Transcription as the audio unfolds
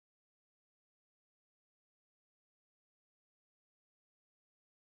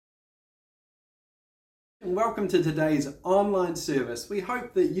Welcome to today's online service. We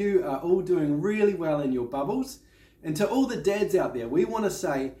hope that you are all doing really well in your bubbles. And to all the dads out there, we want to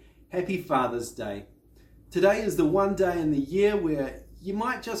say Happy Father's Day. Today is the one day in the year where you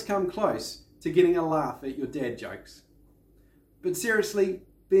might just come close to getting a laugh at your dad jokes. But seriously,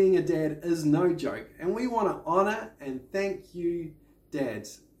 being a dad is no joke. And we want to honour and thank you,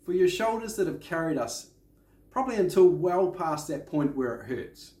 dads, for your shoulders that have carried us probably until well past that point where it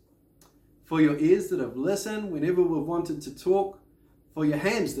hurts. For your ears that have listened whenever we've wanted to talk, for your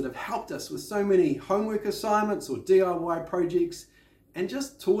hands that have helped us with so many homework assignments or DIY projects and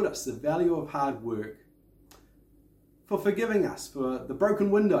just taught us the value of hard work, for forgiving us for the broken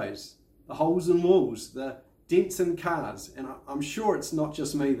windows, the holes in walls, the dents in cars, and I'm sure it's not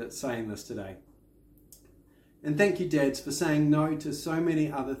just me that's saying this today. And thank you, dads, for saying no to so many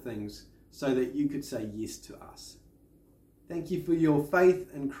other things so that you could say yes to us. Thank you for your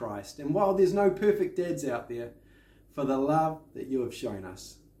faith in Christ. And while there's no perfect dads out there, for the love that you have shown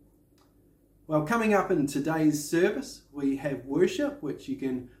us. Well, coming up in today's service, we have worship, which you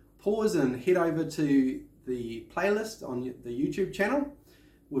can pause and head over to the playlist on the YouTube channel.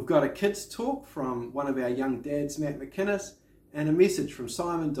 We've got a kids talk from one of our young dads, Matt McInnes, and a message from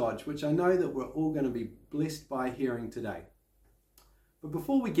Simon Dodge, which I know that we're all going to be blessed by hearing today. But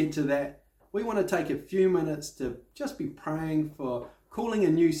before we get to that, we want to take a few minutes to just be praying for calling a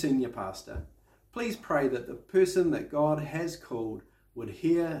new senior pastor. Please pray that the person that God has called would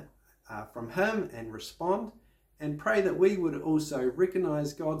hear from him and respond, and pray that we would also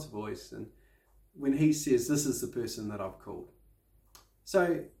recognize God's voice and when he says, this is the person that I've called.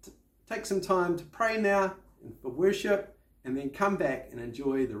 So take some time to pray now and for worship, and then come back and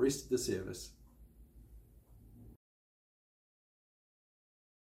enjoy the rest of the service.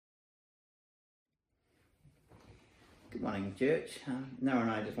 Good morning, church. Noah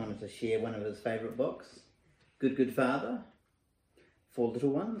and I just wanted to share one of his favourite books, Good Father, for little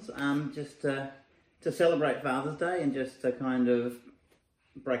ones, just to celebrate Father's Day and just to kind of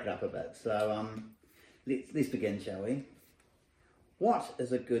break it up a bit. So let's begin, shall we? What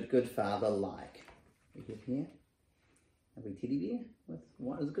is a good father like? We have here a wee teddy bear with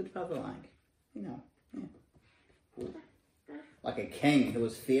what is a good father like? You know, yeah. Like a king who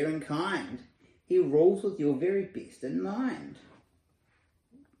is fair and kind. He rules with your very best in mind.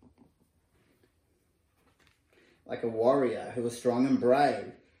 Like a warrior who is strong and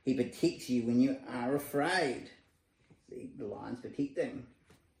brave, he protects you when you are afraid. See, the lion's protecting.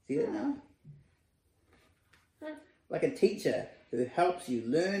 See that now? Like a teacher who helps you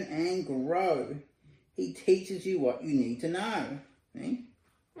learn and grow. He teaches you what you need to know. Eh?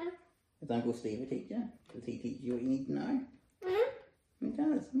 Is Uncle Steve a teacher? Does he teach you what you need to know? He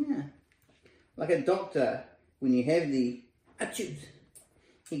does, yeah. Like a doctor, when you have the achoo's,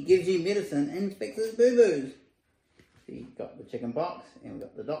 he gives you medicine and fixes boo-boos. So you've got the chicken pox and we've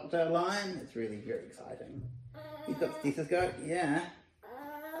got the doctor line. It's really very exciting. He's got stethoscope, yeah.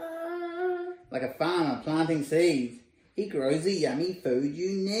 Like a farmer planting seeds, he grows the yummy food you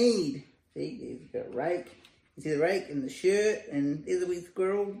need. See, there's got a rake. You see the rake and the shirt, and there's a wee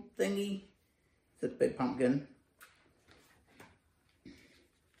squirrel thingy. It's a big pumpkin.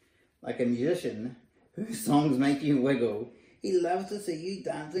 Like a musician whose songs make you wiggle. He loves to see you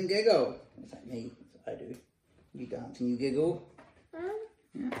dance and giggle. That's like me. That's what I do. You dance and you giggle.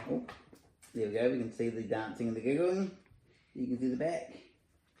 Yeah. Oh, there we go. We can see the dancing and the giggling. You can see the back.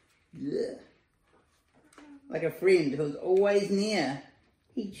 Yeah. Like a friend who's always near.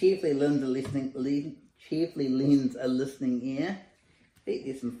 He cheerfully lends a listening ear.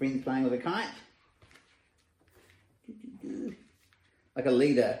 There's some friends playing with a kite. Like a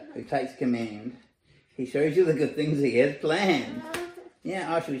leader who takes command. He shows you the good things he has planned.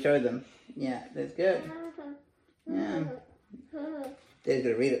 Yeah, should we show them? Yeah, that's good. Yeah. Dad's got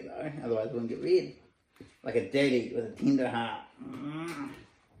to read it though, otherwise it won't get read. Like a daddy with a tender heart.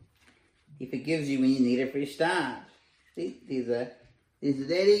 He forgives you when you need a fresh start. See, there's the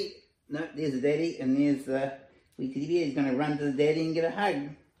daddy. No, there's the daddy, and there's the wee teddy bear. He's going to run to the daddy and get a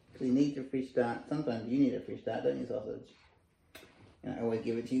hug. Because he needs a fresh start. Sometimes you need a fresh start, don't you, sausage? And I always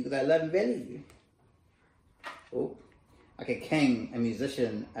give it to you because I love and value you. Oh, like a king, a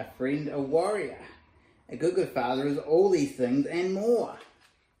musician, a friend, a warrior. A good father is all these things and more.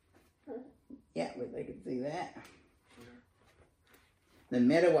 Yeah, well, they can see that. No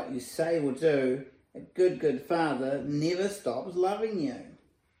matter what you say or do, a good father never stops loving you.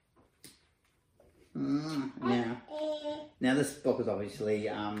 Now this book is obviously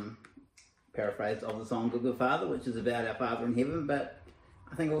paraphrased of the song Good Father, which is about our Father in heaven, but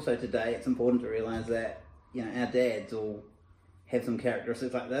I think also today it's important to realise that, you know, our dads all have some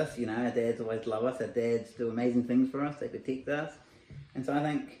characteristics like this. You know, our dads always love us. Our dads do amazing things for us. They protect us. And so I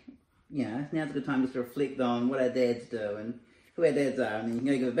think, you know, now's a good time just to reflect on what our dads do and who our dads are. And then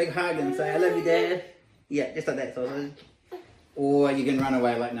you can go give a big hug and say, I love you, Dad. Yeah, just like that sausage. Or you can run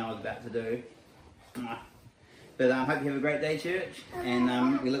away like Noah's about to do. But I hope you have a great day, church.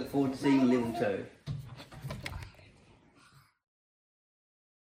 And we look forward to seeing you level 2.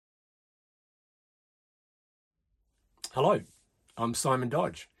 Hello, I'm Simon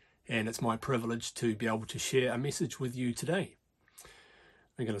Dodge, and it's my privilege to be able to share a message with you today.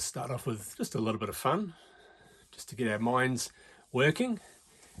 We're going to start off with just a little bit of fun, just to get our minds working.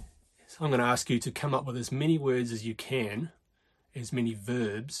 So I'm going to ask you to come up with as many words as you can, as many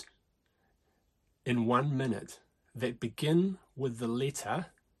verbs, in 1 minute that begin with the letter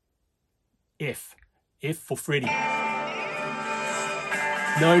F. F for Freddy.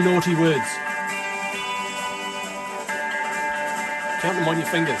 No naughty words. Count them on your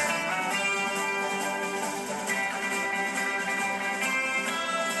fingers.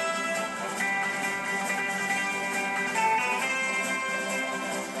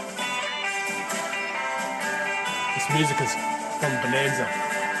 This music is from Bonanza,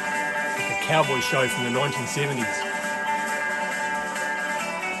 like a cowboy show from the 1970s.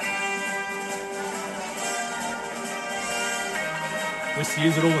 We used to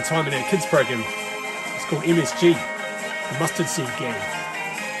use it all the time in our kids program. It's called MSG. The Mustard Seed Gang.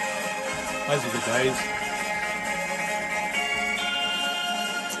 Those are the days.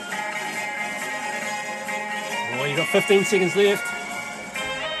 Well, you've got 15 seconds left.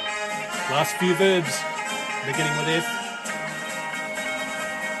 Last few verbs, beginning with F.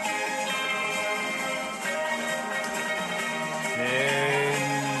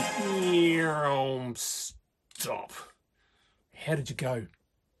 And stop. How did you go?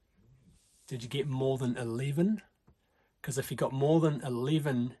 Did you get more than 11? Because if you got more than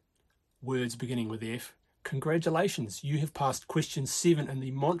 11 words beginning with F, congratulations, you have passed question 7 in the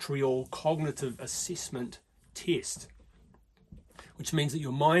Montreal Cognitive Assessment Test, which means that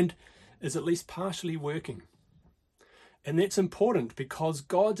your mind is at least partially working. And that's important because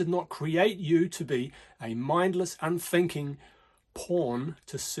God did not create you to be a mindless, unthinking pawn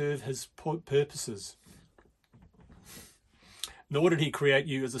to serve his purposes. Nor did he create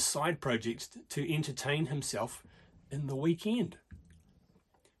you as a side project to entertain himself in the weekend.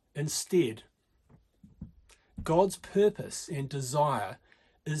 Instead, God's purpose and desire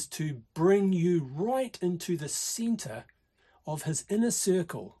is to bring you right into the center of his inner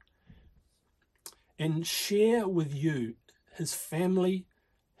circle and share with you his family,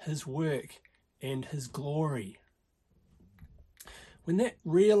 his work, and his glory. When that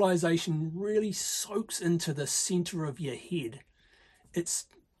realization really soaks into the center of your head, it's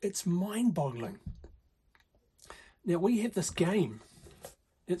mind-boggling. Now, we have this game.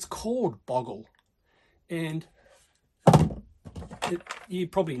 It's called Boggle. And you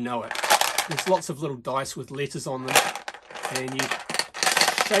probably know it. There's lots of little dice with letters on them. And you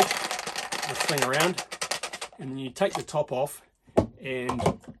shake the thing around. And then you take the top off. And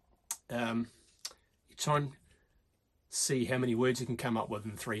you try and see how many words you can come up with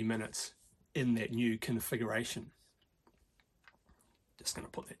in 3 minutes in that new configuration. Just going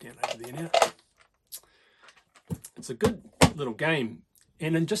to put that down over there now. It's a good little game,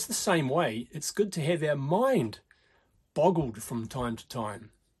 and in just the same way, it's good to have our mind boggled from time to time.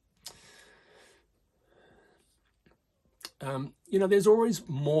 You know, there's always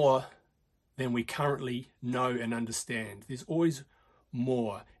more than we currently know and understand. There's always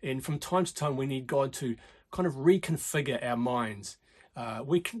more, and from time to time, we need God to kind of reconfigure our minds.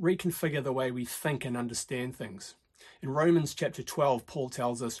 We can reconfigure the way we think and understand things. In Romans chapter 12, Paul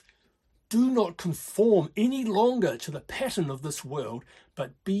tells us, do not conform any longer to the pattern of this world,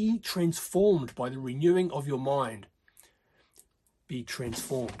 but be transformed by the renewing of your mind. Be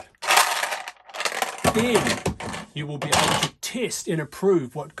transformed. Then you will be able to test and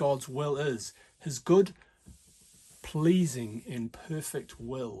approve what God's will is, his good, pleasing, and perfect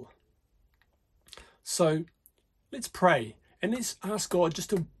will. So let's pray and let's ask God just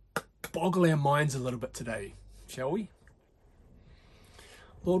to boggle our minds a little bit today, shall we?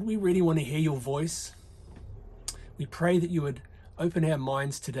 Lord, we really want to hear your voice. We pray that you would open our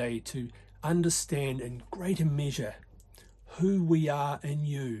minds today to understand in greater measure who we are in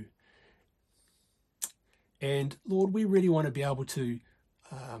you. And Lord, we really want to be able to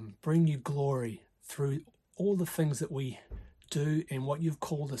bring you glory through all the things that we do and what you've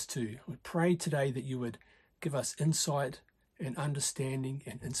called us to. We pray today that you would give us insight and understanding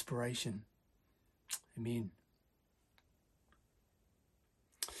and inspiration. Amen.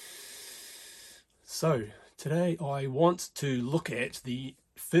 So Today I want to look at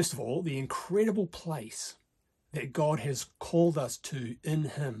first of all, the incredible place that God has called us to in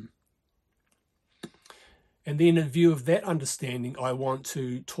Him. And then in view of that understanding, I want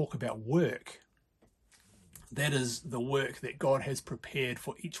to talk about work. That is the work that God has prepared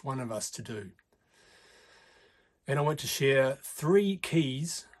for each one of us to do. And I want to share 3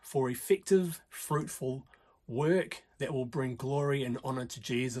 keys for effective, fruitful work that will bring glory and honor to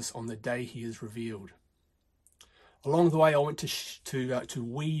Jesus on the day He is revealed. Along the way, I want to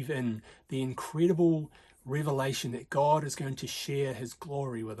weave in the incredible revelation that God is going to share His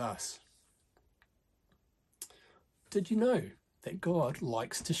glory with us. Did you know that God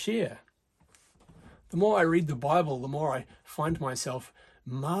likes to share? The more I read the Bible, the more I find myself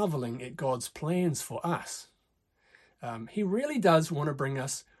marveling at God's plans for us. He really does want to bring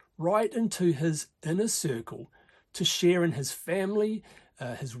us right into His inner circle to share in His family,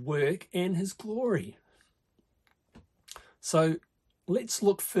 His work, and His glory. So let's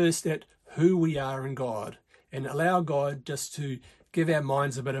look first at who we are in God and allow God just to give our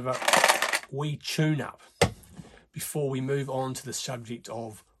minds a bit of a wee tune-up before we move on to the subject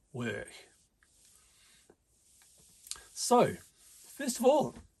of work. So, first of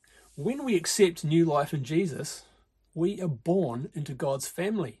all, when we accept new life in Jesus, we are born into God's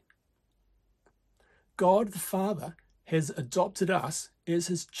family. God the Father has adopted us as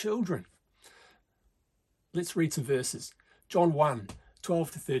His children. Let's read some verses. John 1,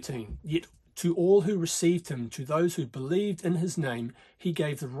 12 to 13. Yet to all who received Him, to those who believed in His name, He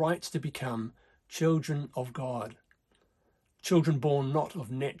gave the right to become children of God. Children born not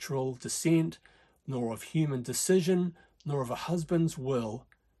of natural descent, nor of human decision, nor of a husband's will,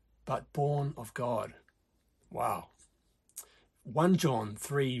 but born of God. Wow. 1 John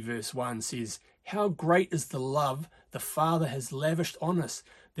 3 verse 1 says, how great is the love the Father has lavished on us,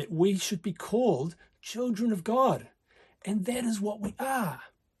 that we should be called children of God. And that is what we are.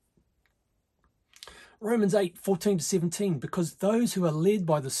 Romans 8, 14 to 17, because those who are led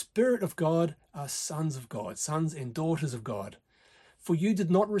by the Spirit of God are sons of God, sons and daughters of God. For you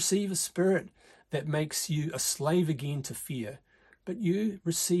did not receive a spirit that makes you a slave again to fear, but you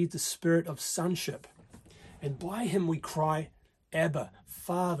received the spirit of sonship. And by Him we cry, Abba,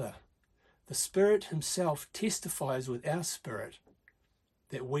 Father. The Spirit Himself testifies with our spirit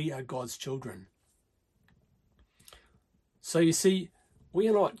that we are God's children. So you see, we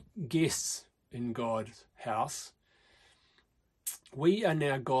are not guests in God's house. We are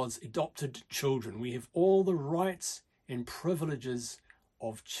now God's adopted children. We have all the rights and privileges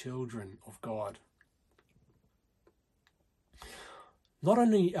of children of God. Not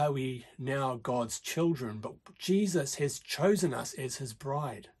only are we now God's children, but Jesus has chosen us as His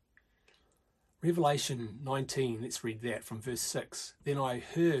bride. Revelation 19, let's read that from verse 6. Then I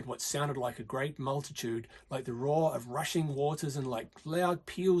heard what sounded like a great multitude, like the roar of rushing waters and like loud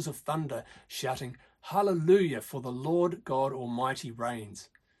peals of thunder, shouting, Hallelujah, for the Lord God Almighty reigns.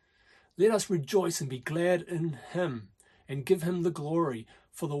 Let us rejoice and be glad in Him and give Him the glory,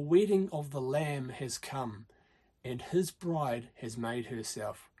 for the wedding of the Lamb has come, and His bride has made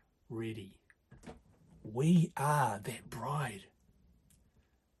herself ready. We are that bride.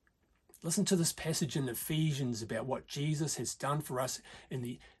 Listen to this passage in Ephesians about what Jesus has done for us in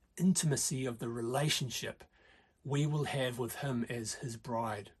the intimacy of the relationship we will have with Him as His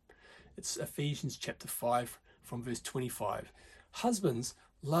bride. It's Ephesians chapter 5 from verse 25. Husbands,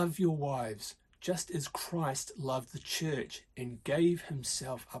 love your wives, just as Christ loved the church and gave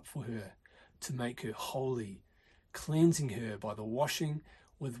Himself up for her, to make her holy, cleansing her by the washing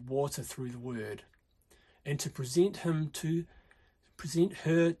with water through the word, and to present her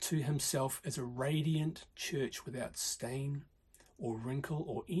to Himself as a radiant church without stain or wrinkle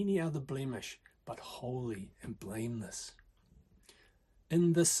or any other blemish, but holy and blameless.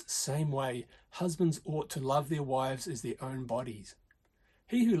 In this same way, husbands ought to love their wives as their own bodies.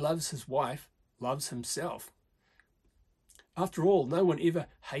 He who loves his wife loves himself. After all, no one ever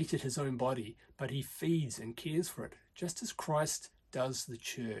hated his own body, but he feeds and cares for it, just as Christ does the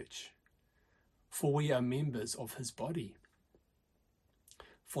church. For we are members of His body.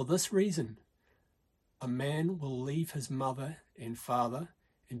 For this reason, a man will leave his mother and father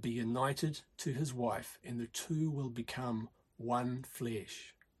and be united to his wife, and the two will become one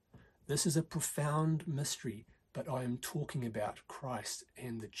flesh. This is a profound mystery, but I am talking about Christ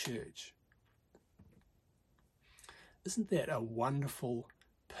and the church. Isn't that a wonderful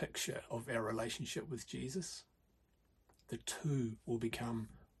picture of our relationship with Jesus? The two will become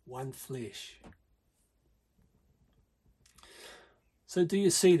one flesh. So do you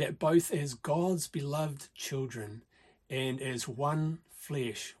see that both as God's beloved children and as one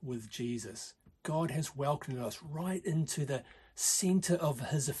flesh with Jesus, God has welcomed us right into the center of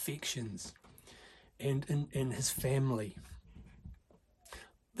his affections and in his family.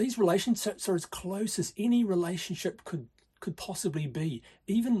 These relationships are as close as any relationship could possibly be,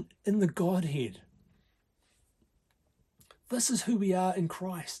 even in the Godhead. This is who we are in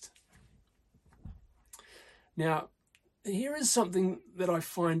Christ. Now, here is something that I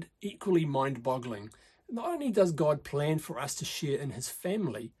find equally mind-boggling. Not only does God plan for us to share in his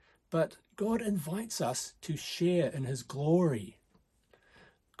family, but God invites us to share in his glory.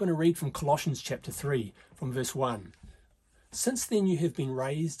 I'm going to read from Colossians chapter 3, from verse 1. Since then you have been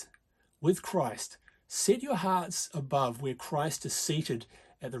raised with Christ. Set your hearts above where Christ is seated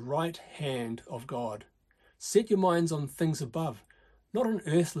at the right hand of God. Set your minds on things above, not on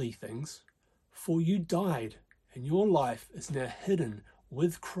earthly things, for you died, and your life is now hidden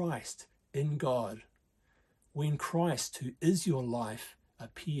with Christ in God. When Christ, who is your life,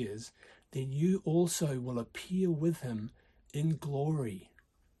 appears, then you also will appear with him in glory.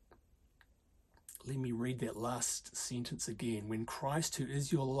 Let me read that last sentence again. When Christ, who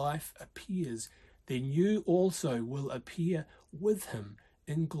is your life, appears, then you also will appear with him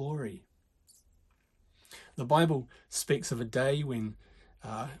in glory. The Bible speaks of a day when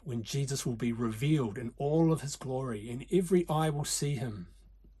Jesus will be revealed in all of his glory, and every eye will see him.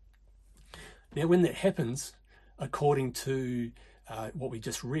 Now, when that happens, according to what we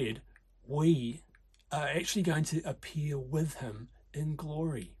just read, we are actually going to appear with him in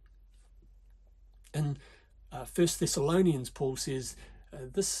glory. In 1 Thessalonians, Paul says,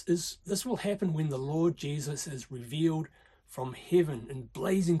 this will happen when the Lord Jesus is revealed from heaven in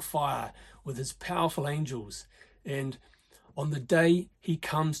blazing fire with his powerful angels, and on the day he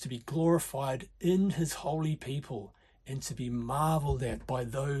comes to be glorified in his holy people and to be marveled at by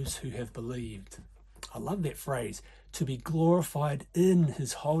those who have believed. I love that phrase, to be glorified in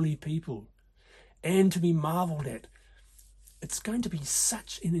his holy people and to be marveled at. It's going to be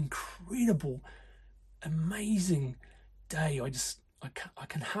such an incredible, amazing day. I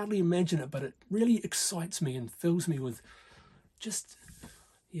can hardly imagine it, but it really excites me and fills me with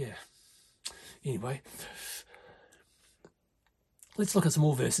Anyway, let's look at some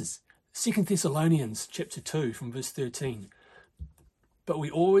more verses. 2 Thessalonians chapter 2 from verse 13. But we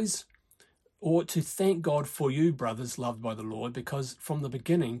always ought to thank God for you, brothers loved by the Lord, because from the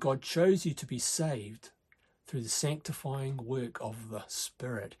beginning God chose you to be saved through the sanctifying work of the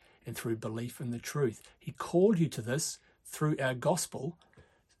Spirit and through belief in the truth. He called you to this through our gospel,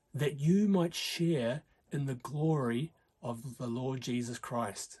 that you might share in the glory of the Lord Jesus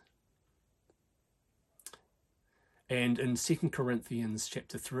Christ. And in 2 Corinthians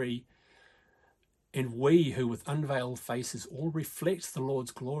chapter 3, and we who with unveiled faces all reflect the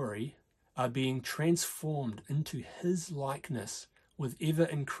Lord's glory are being transformed into his likeness with ever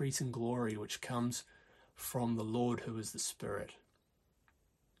increasing glory, which comes from the Lord who is the Spirit.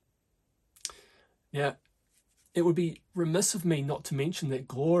 Now, it would be remiss of me not to mention that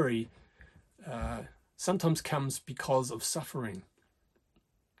glory sometimes comes because of suffering.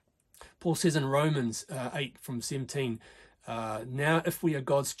 Paul says in Romans 8 from 17, now if we are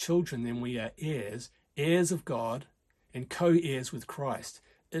God's children, then we are heirs, heirs of God and co-heirs with Christ,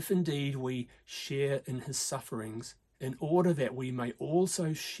 if indeed we share in his sufferings, in order that we may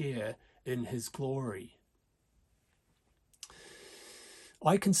also share in his glory.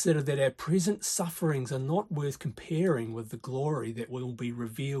 I consider that our present sufferings are not worth comparing with the glory that will be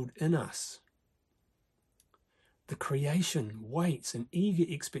revealed in us. The creation waits in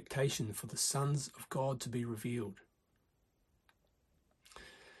eager expectation for the sons of God to be revealed.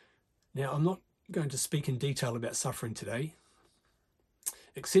 Now, I'm not going to speak in detail about suffering today,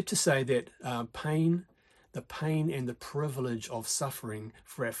 except to say that the pain and the privilege of suffering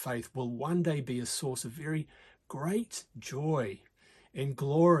for our faith will one day be a source of very great joy and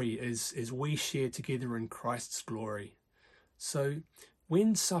glory as we share together in Christ's glory. So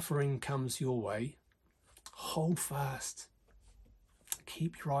when suffering comes your way, hold fast.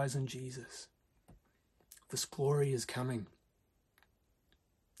 Keep your eyes on Jesus. This glory is coming.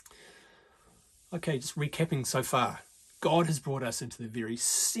 Okay, just recapping so far. God has brought us into the very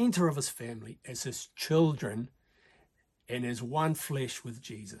center of his family as his children and as one flesh with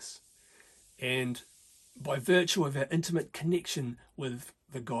Jesus. And by virtue of our intimate connection with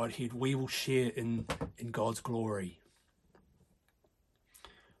the Godhead, we will share in God's glory.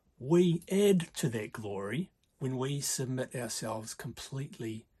 We add to that glory when we submit ourselves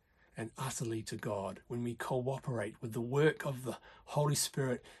completely and utterly to God, when we cooperate with the work of the Holy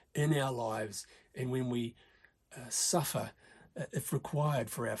Spirit in our lives, and when we suffer, if required,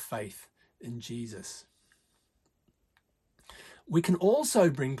 for our faith in Jesus. we can also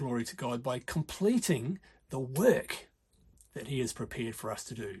bring glory to God by completing the work that he has prepared for us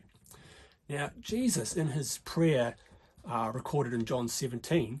to do. Now, Jesus, in his prayer recorded in John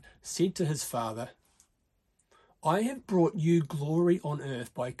 17, said to his Father, I have brought you glory on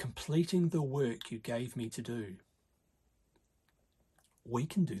earth by completing the work you gave me to do. We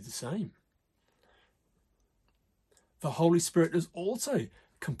can do the same. The Holy Spirit is also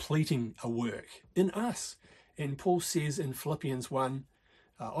completing a work in us. And Paul says in Philippians 1,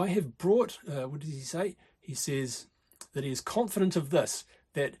 I have brought, what does he say? He says that he is confident of this,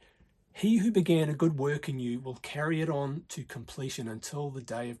 that he who began a good work in you will carry it on to completion until the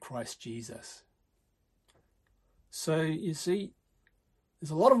day of Christ Jesus. So you see,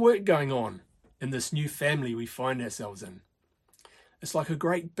 there's a lot of work going on in this new family we find ourselves in. It's like a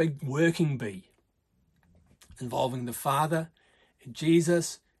great big working bee involving the Father and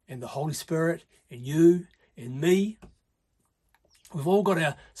Jesus and the Holy Spirit and you and me. We've all got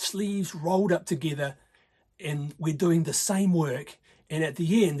our sleeves rolled up together and we're doing the same work. And at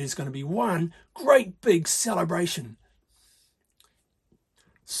the end, there's going to be one great big celebration.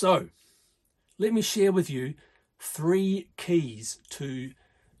 So, let me share with you 3 keys to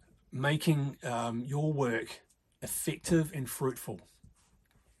making your work effective and fruitful.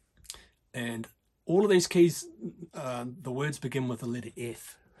 And all of these keys, the words begin with the letter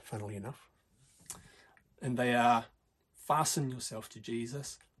F, funnily enough. And they are: fasten yourself to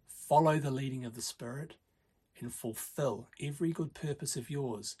Jesus, follow the leading of the Spirit, and fulfill every good purpose of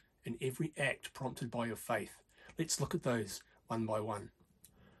yours in every act prompted by your faith. Let's look at those one by one.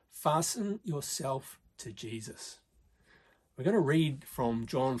 Fasten yourself to Jesus. We're going to read from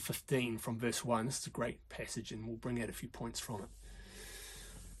John 15 from verse 1. This is a great passage and we'll bring out a few points from it.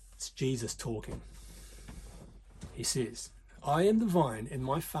 It's Jesus talking. He says, I am the vine and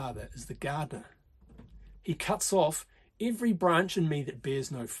my Father is the gardener. He cuts off every branch in me that bears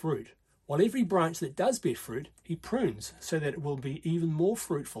no fruit, while every branch that does bear fruit, he prunes so that it will be even more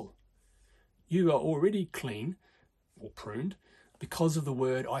fruitful. You are already clean, or pruned, because of the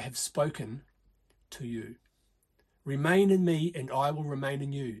word I have spoken to you. Remain in me, and I will remain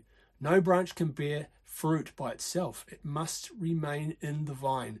in you. No branch can bear fruit by itself. It must remain in the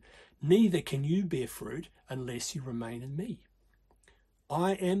vine. Neither can you bear fruit unless you remain in me.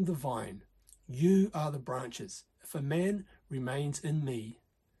 I am the vine. You are the branches. If a man remains in me,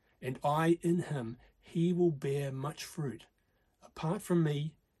 and I in him, he will bear much fruit. Apart from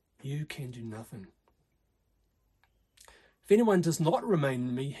me, you can do nothing. If anyone does not remain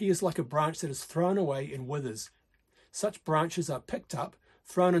in me, he is like a branch that is thrown away and withers. Such branches are picked up,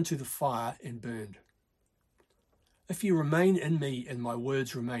 thrown into the fire, and burned. If you remain in me and my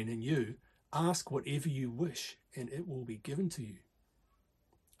words remain in you, ask whatever you wish, and it will be given to you.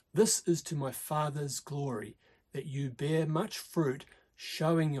 This is to my Father's glory, that you bear much fruit,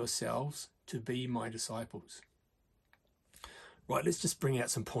 showing yourselves to be my disciples. Right, let's just bring out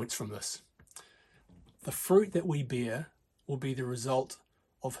some points from this. The fruit that we bear will be the result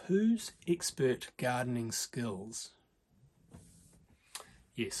of whose expert gardening skills?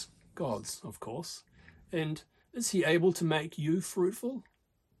 Yes, God's, of course. And is he able to make you fruitful?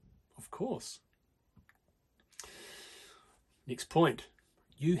 Of course. Next point.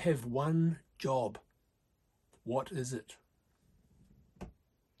 You have one job. What is it?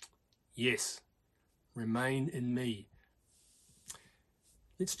 Yes, remain in me.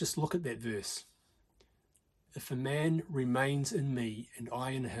 Let's just look at that verse. If a man remains in me and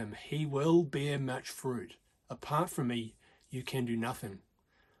I in him, he will bear much fruit. Apart from me, you can do nothing.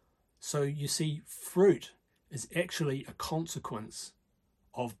 So you see, fruit is actually a consequence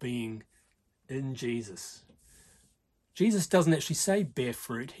of being in Jesus. Jesus doesn't actually say bear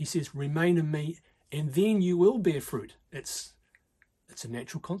fruit. He says remain in me and then you will bear fruit. It's a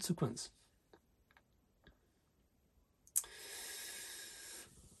natural consequence.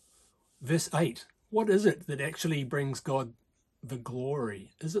 Verse 8. What is it that actually brings God the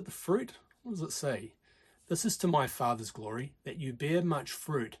glory? Is it the fruit? What does it say? This is to my Father's glory, that you bear much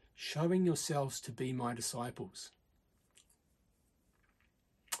fruit, showing yourselves to be my disciples.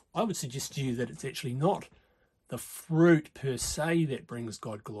 I would suggest to you that it's actually not the fruit per se that brings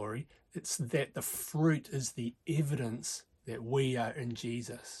God glory. It's that the fruit is the evidence that we are in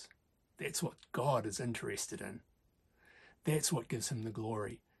Jesus. That's what God is interested in. That's what gives him the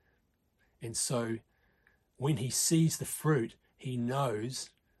glory. And so when he sees the fruit, he knows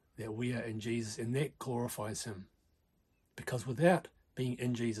that we are in Jesus, and that glorifies him. Because without being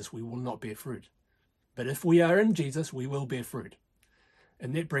in Jesus, we will not bear fruit. But if we are in Jesus, we will bear fruit.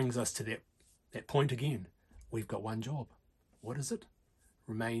 And that brings us to that point again. We've got one job. What is it?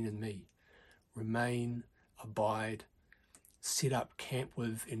 Remain in me. Remain, abide, set up camp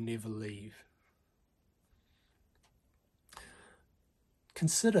with and never leave.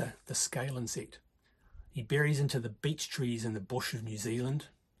 Consider the scale insect. He buries into the beech trees in the bush of New Zealand.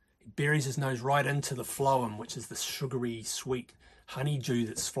 He buries his nose right into the phloem, which is the sugary, sweet honeydew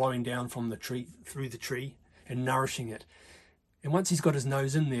that's flowing down from the tree, through the tree, and nourishing it. And once he's got his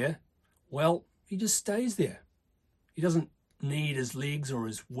nose in there, well, he just stays there. He doesn't need his legs or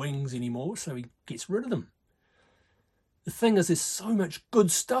his wings anymore, so he gets rid of them. The thing is, there's so much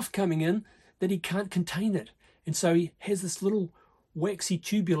good stuff coming in that he can't contain it. And so he has this little waxy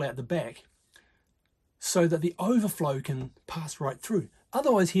tubule out the back so that the overflow can pass right through.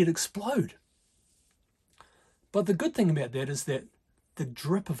 Otherwise, he'd explode. But the good thing about that is that the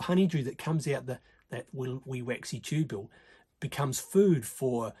drip of honeydew that comes out that wee waxy tubule becomes food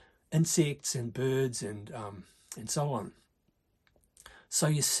for insects and birds and so on. So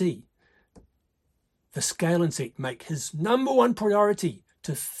you see, the scale insect make his number one priority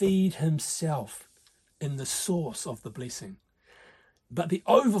to feed himself in the source of the blessing. But the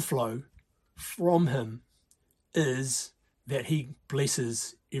overflow from him is that he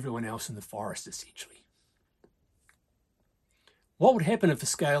blesses everyone else in the forest, essentially. What would happen if a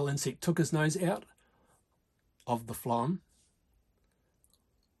scale insect took his nose out of the phloem?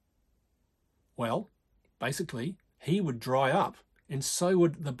 Well, basically, he would dry up, and so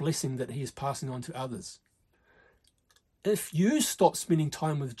would the blessing that he is passing on to others. If you stop spending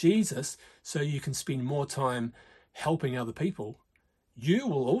time with Jesus so you can spend more time helping other people, you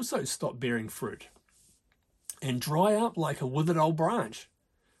will also stop bearing fruit and dry up like a withered old branch.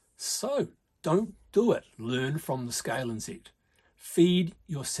 So don't do it. Learn from the scale insect. Feed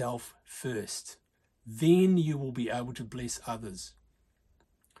yourself first. Then you will be able to bless others.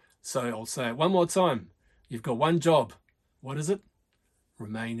 So I'll say it one more time. You've got one job. What is it?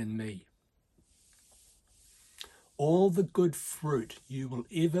 Remain in me. All the good fruit you will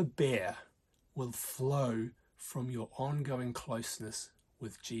ever bear will flow from your ongoing closeness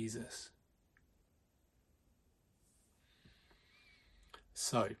with Jesus.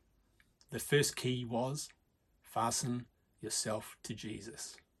 So, the first key was fasten yourself to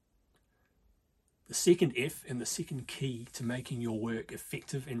Jesus. The second F and the second key to making your work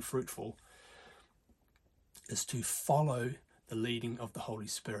effective and fruitful is to follow the leading of the Holy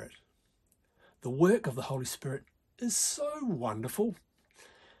Spirit. The work of the Holy Spirit is so wonderful.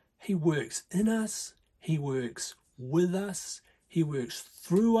 He works in us, He works with us, He works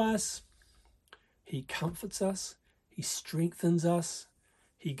through us, He comforts us, He strengthens us,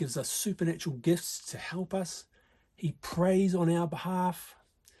 He gives us supernatural gifts to help us, He prays on our behalf,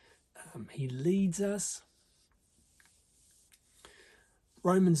 He leads us.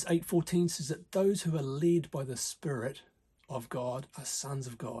 Romans 8:14 says that those who are led by the Spirit of God are sons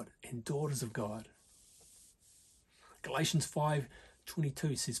of God and daughters of God. Galatians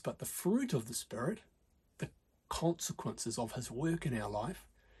 5:22 says, but the fruit of the Spirit, the consequences of His work in our life,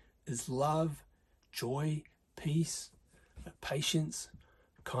 is love, joy, peace, patience,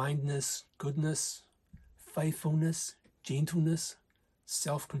 kindness, goodness, faithfulness, gentleness,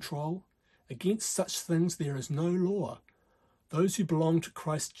 self-control. Against such things there is no law. Those who belong to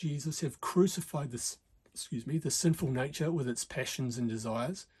Christ Jesus have crucified the sinful nature with its passions and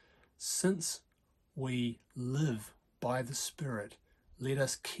desires. Since we live by the Spirit, let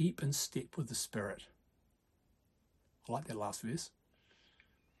us keep in step with the Spirit. I like that last verse.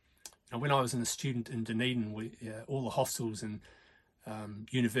 Now, when I was a student in Dunedin, all the hostels and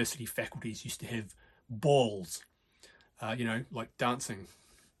university faculties used to have balls, like dancing.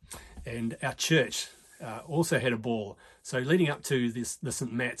 And our church also had a ball. So leading up to the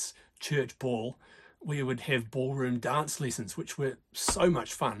St. Matt's church ball, we would have ballroom dance lessons, which were so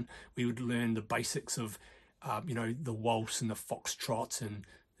much fun. We would learn the basics of, the waltz and the foxtrots and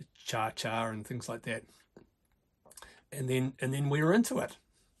the cha-cha and things like that. And then we were into it,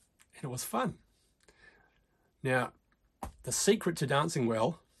 and it was fun. Now, the secret to dancing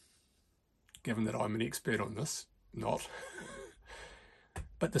well, given that I'm an expert on this, not,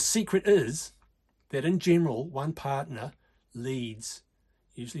 but the secret is that in general, one partner leads,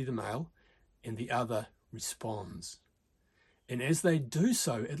 usually the male, and the other responds. And as they do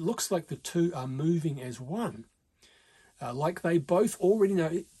so, it looks like the two are moving as one, like they both already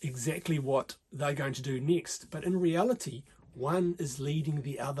know exactly what they're going to do next. But in reality, one is leading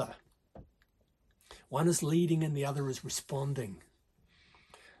the other. One is leading and the other is responding.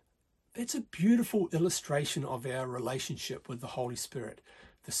 That's a beautiful illustration of our relationship with the Holy Spirit.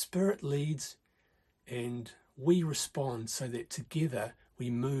 The Spirit leads and we respond so that together we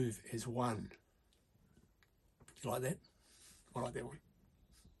move as one. You like that? I like that one.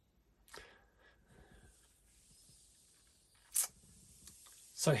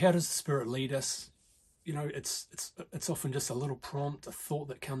 So how does the Spirit lead us? You know, it's often just a little prompt, a thought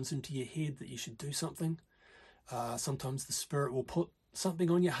that comes into your head that you should do something. Sometimes the Spirit will put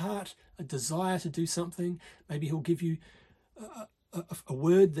something on your heart, a desire to do something. Maybe he'll give you a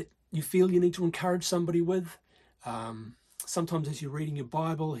word that you feel you need to encourage somebody with. Sometimes as you're reading your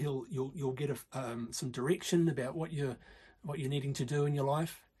Bible, you'll get some direction about what you're needing to do in your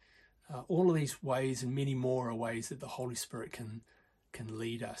life. All of these ways and many more are ways that the Holy Spirit can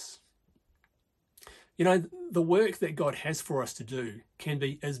lead us. You know, the work that God has for us to do can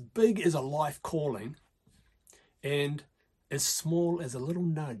be as big as a life calling and as small as a little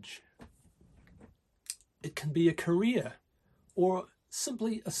nudge. It can be a career or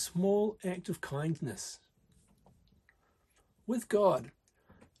simply a small act of kindness. With God,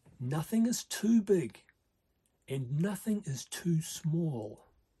 nothing is too big and nothing is too small.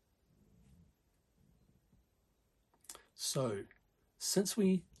 So, since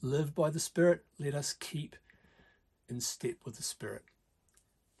we live by the Spirit, let us keep in step with the Spirit.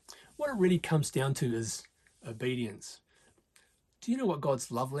 What it really comes down to is obedience. Do you know what God's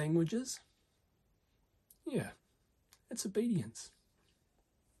love language is? Yeah, it's obedience.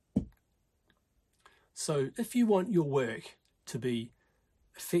 So if you want your work to be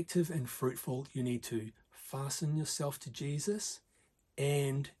effective and fruitful, you need to fasten yourself to Jesus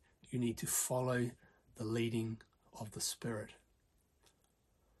and you need to follow the leading of the Spirit.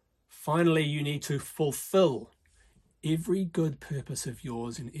 Finally, you need to fulfill every good purpose of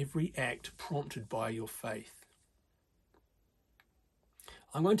yours in every act prompted by your faith.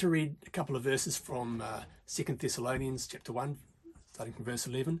 I'm going to read a couple of verses from 2 Thessalonians chapter 1, starting from verse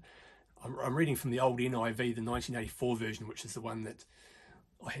 11. I'm reading from the old NIV, the 1984 version, which is the one that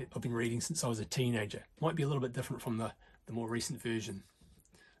I've been reading since I was a teenager. Might be a little bit different from the more recent version,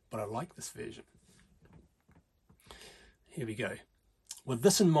 but I like this version. Here we go. With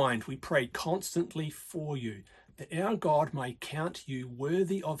this in mind, we pray constantly for you, that our God may count you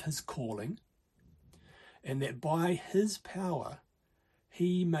worthy of his calling, and that by his power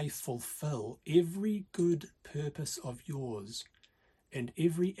he may fulfill every good purpose of yours and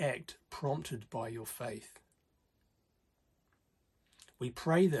every act prompted by your faith. We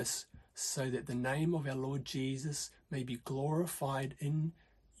pray this so that the name of our Lord Jesus may be glorified in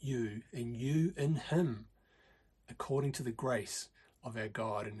you and you in him, according to the grace of our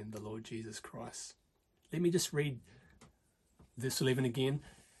God and in the Lord Jesus Christ. Let me just read verse 11 again.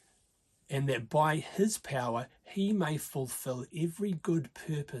 And that by his power he may fulfill every good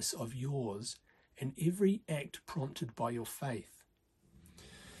purpose of yours and every act prompted by your faith.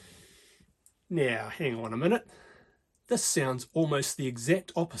 Now, hang on a minute. This sounds almost the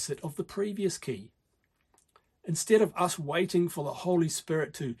exact opposite of the previous key. Instead of us waiting for the Holy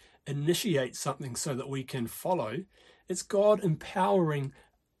Spirit to initiate something so that we can follow, it's God empowering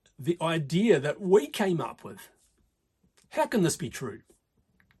the idea that we came up with. How can this be true?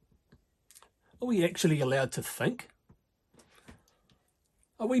 Are we actually allowed to think?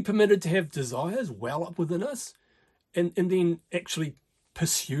 Are we permitted to have desires well up within us and then actually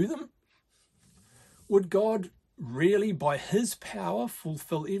pursue them? Would God really, by his power,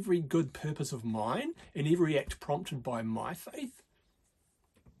 fulfill every good purpose of mine and every act prompted by my faith?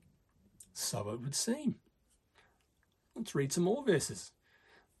 So it would seem. Let's read some more verses.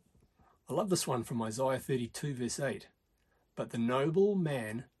 I love this one from Isaiah 32 verse 8. But the noble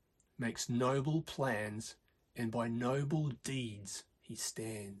man makes noble plans, and by noble deeds he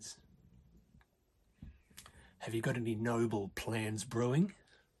stands. Have you got any noble plans brewing?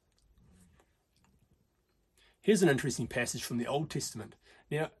 Here's an interesting passage from the Old Testament.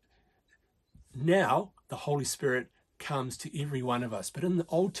 Now the Holy Spirit comes to every one of us, but in the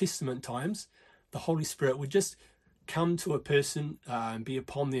Old Testament times, the Holy Spirit would just come to a person and be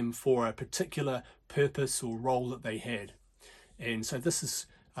upon them for a particular purpose or role that they had. And so this is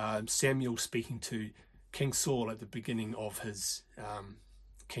Samuel speaking to King Saul at the beginning of his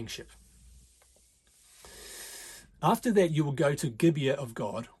kingship. After that, you will go to Gibeah of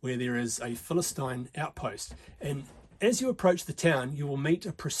God, where there is a Philistine outpost. And as you approach the town, you will meet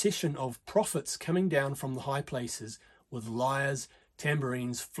a procession of prophets coming down from the high places with lyres,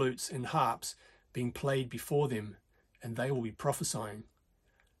 tambourines, flutes, and harps being played before them, and they will be prophesying.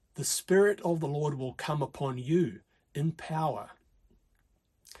 The Spirit of the Lord will come upon you in power,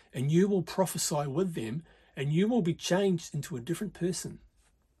 and you will prophesy with them, and you will be changed into a different person.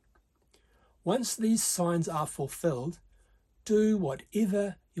 Once these signs are fulfilled, do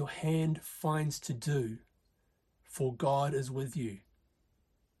whatever your hand finds to do, for God is with you.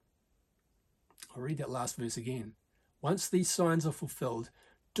 I'll read that last verse again. Once these signs are fulfilled,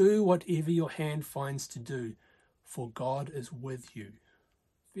 do whatever your hand finds to do, for God is with you.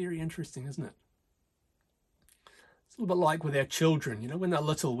 Very interesting, isn't it? It's a little bit like with our children. When they're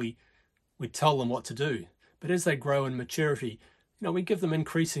little, we tell them what to do. But as they grow in maturity, we give them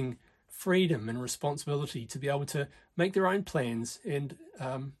increasing freedom and responsibility to be able to make their own plans and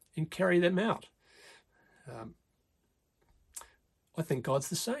carry them out. I think God's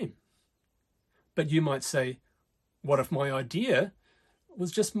the same. But you might say, what if my idea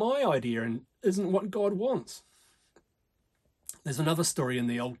was just my idea and isn't what God wants? There's another story in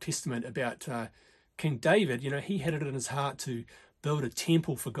the Old Testament about King David. He had it in his heart to build a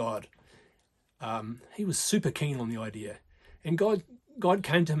temple for God. He was super keen on the idea. And God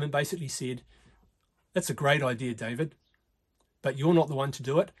came to him and basically said, that's a great idea, David, but you're not the one to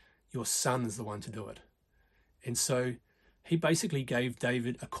do it. Your son is the one to do it. And so he basically gave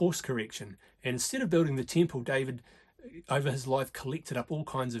David a course correction. And instead of building the temple, David, over his life, collected up all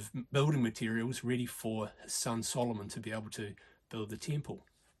kinds of building materials ready for his son Solomon to be able to build the temple.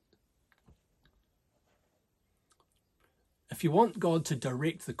 If you want God to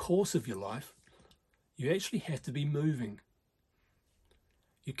direct the course of your life, you actually have to be moving.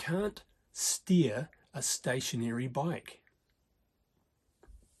 You can't steer a stationary bike.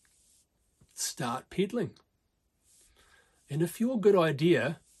 Start pedaling. And if your good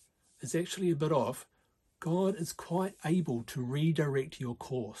idea is actually a bit off, God is quite able to redirect your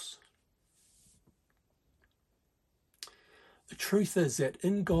course. The truth is that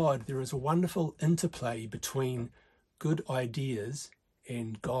in God there is a wonderful interplay between good ideas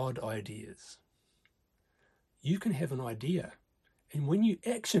and God ideas. You can have an idea, and when you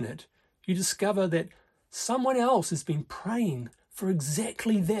action it, you discover that someone else has been praying for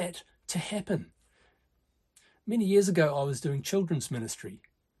exactly that to happen. Many years ago, I was doing children's ministry,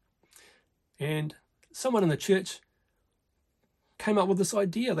 and someone in the church came up with this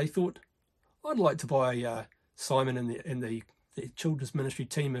idea. They thought, I'd like to buy Simon and the children's ministry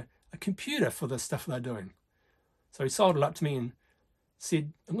team a computer for the stuff they're doing. So he sold it up to me and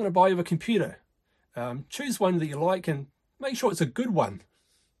said, I'm going to buy you a computer. Choose one that you like and make sure it's a good one.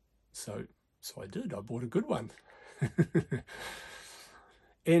 So I did. I bought a good one.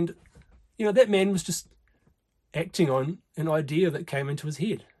 And, that man was just acting on an idea that came into his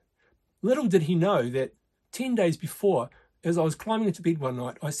head. Little did he know that 10 days before, as I was climbing into bed one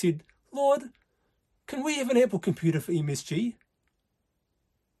night, I said, Lord, can we have an Apple computer for MSG?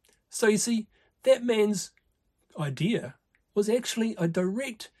 So you see, that man's idea was actually a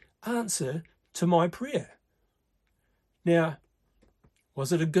direct answer to my prayer. Now,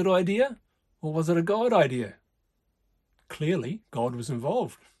 was it a good idea or was it a God idea? Clearly, God was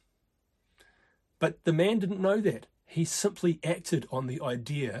involved. But the man didn't know that. He simply acted on the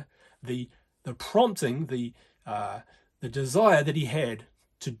idea, the prompting, the desire that he had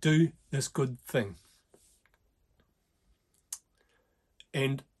to do this good thing.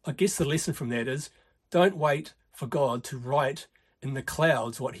 And I guess the lesson from that is, don't wait for God to write in the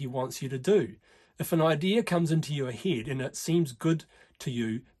clouds what he wants you to do. If an idea comes into your head and it seems good to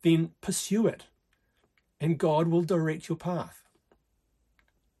you, then pursue it, and God will direct your path.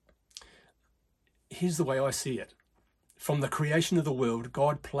 Here's the way I see it. From the creation of the world,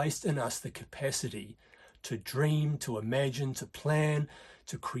 God placed in us the capacity to dream, to imagine, to plan,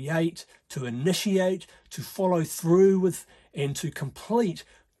 to create, to initiate, to follow through with, and to complete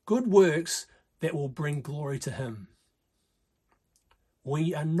good works that will bring glory to him.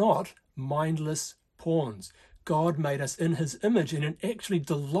 We are not mindless pawns. God made us in his image, and it actually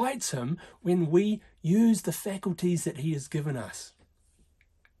delights him when we use the faculties that he has given us.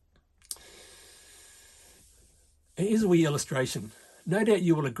 Here's a wee illustration. No doubt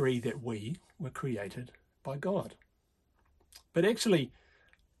you will agree that we were created by God. But actually,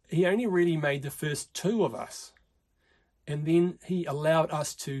 he only really made the first two of us. And then he allowed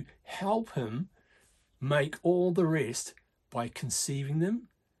us to help him make all the rest by conceiving them,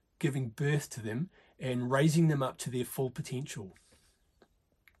 giving birth to them, and raising them up to their full potential.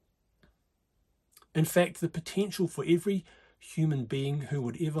 In fact, the potential for every human being who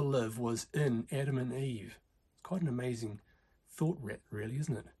would ever live was in Adam and Eve. Quite an amazing thought, really,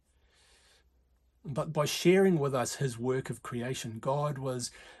 isn't it? But by sharing with us his work of creation, God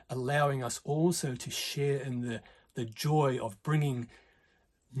was allowing us also to share in the joy of bringing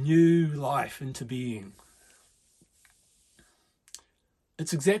new life into being.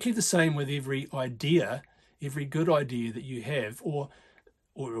 It's exactly the same with every idea, every good idea that you have, or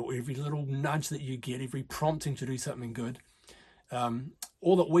every little nudge that you get, every prompting to do something good.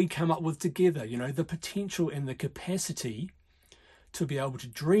 All that we come up with together, the potential and the capacity to be able to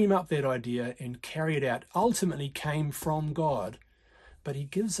dream up that idea and carry it out ultimately came from God. But he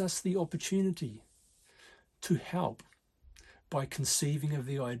gives us the opportunity to help by conceiving of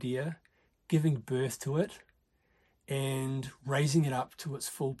the idea, giving birth to it, and raising it up to its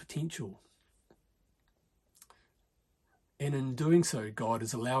full potential. And in doing so, God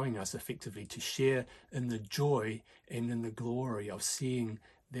is allowing us effectively to share in the joy and in the glory of seeing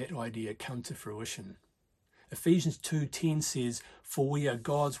that idea come to fruition. Ephesians 2:10 says, "For we are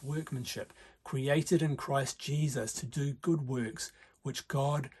God's workmanship, created in Christ Jesus to do good works, which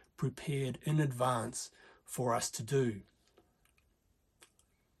God prepared in advance for us to do."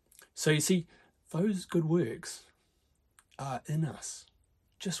 So you see, those good works are in us,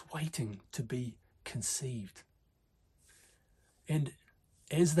 just waiting to be conceived. And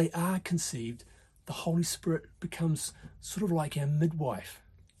as they are conceived, the Holy Spirit becomes sort of like our midwife,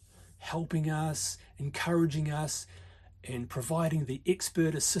 helping us, encouraging us, and providing the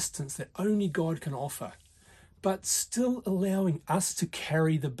expert assistance that only God can offer, but still allowing us to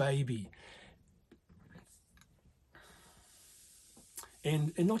carry the baby.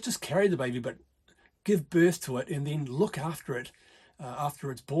 And not just carry the baby, but give birth to it and then look after it after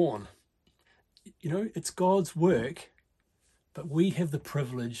it's born. You know, it's God's work, but we have the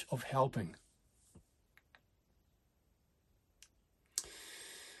privilege of helping.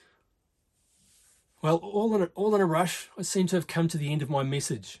 Well, all in a rush, I seem to have come to the end of my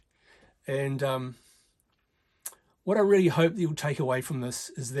message. And what I really hope that you'll take away from this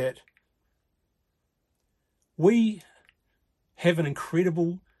is that we have an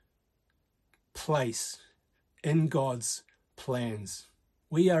incredible place in God's plans.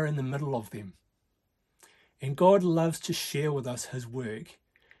 We are in the middle of them. And God loves to share with us his work.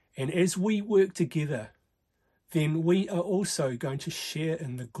 And as we work together, then we are also going to share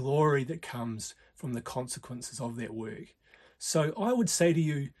in the glory that comes from the consequences of that work. So I would say to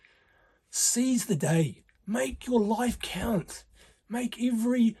you, seize the day. Make your life count. Make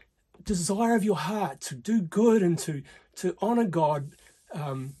every desire of your heart to do good and to honor God.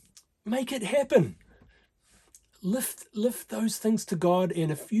 Make it happen. Lift those things to God,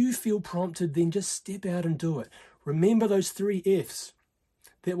 and if you feel prompted, then just step out and do it. Remember those 3 F's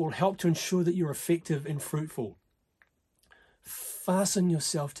that will help to ensure that you're effective and fruitful. Fasten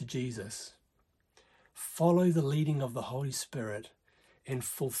yourself to Jesus. Follow the leading of the Holy Spirit and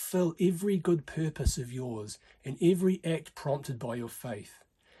fulfill every good purpose of yours and every act prompted by your faith.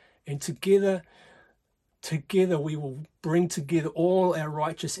 And together we will bring together all our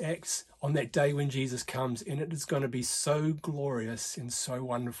righteous acts on that day when Jesus comes, and it is going to be so glorious and so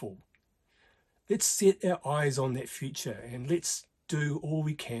wonderful. Let's set our eyes on that future and let's do all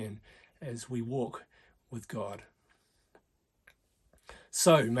we can as we walk with God.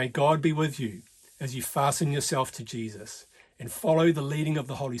 So may God be with you as you fasten yourself to Jesus and follow the leading of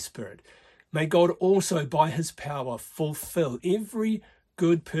the Holy Spirit. May God also, by his power, fulfill every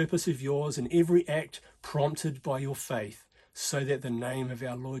good purpose of yours and every act prompted by your faith, so that the name of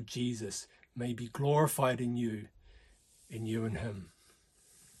our Lord Jesus may be glorified in you and him.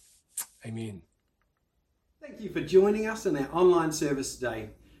 Amen. Thank you for joining us in our online service today.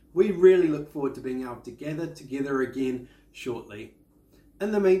 We really look forward to being able to gather together again shortly.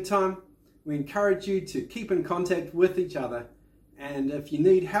 In the meantime, we encourage you to keep in contact with each other, and if you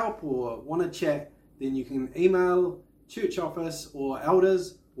need help or want to chat, then you can email church office or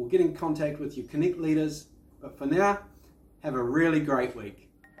elders or get in contact with your Connect leaders. But for now, have a really great week.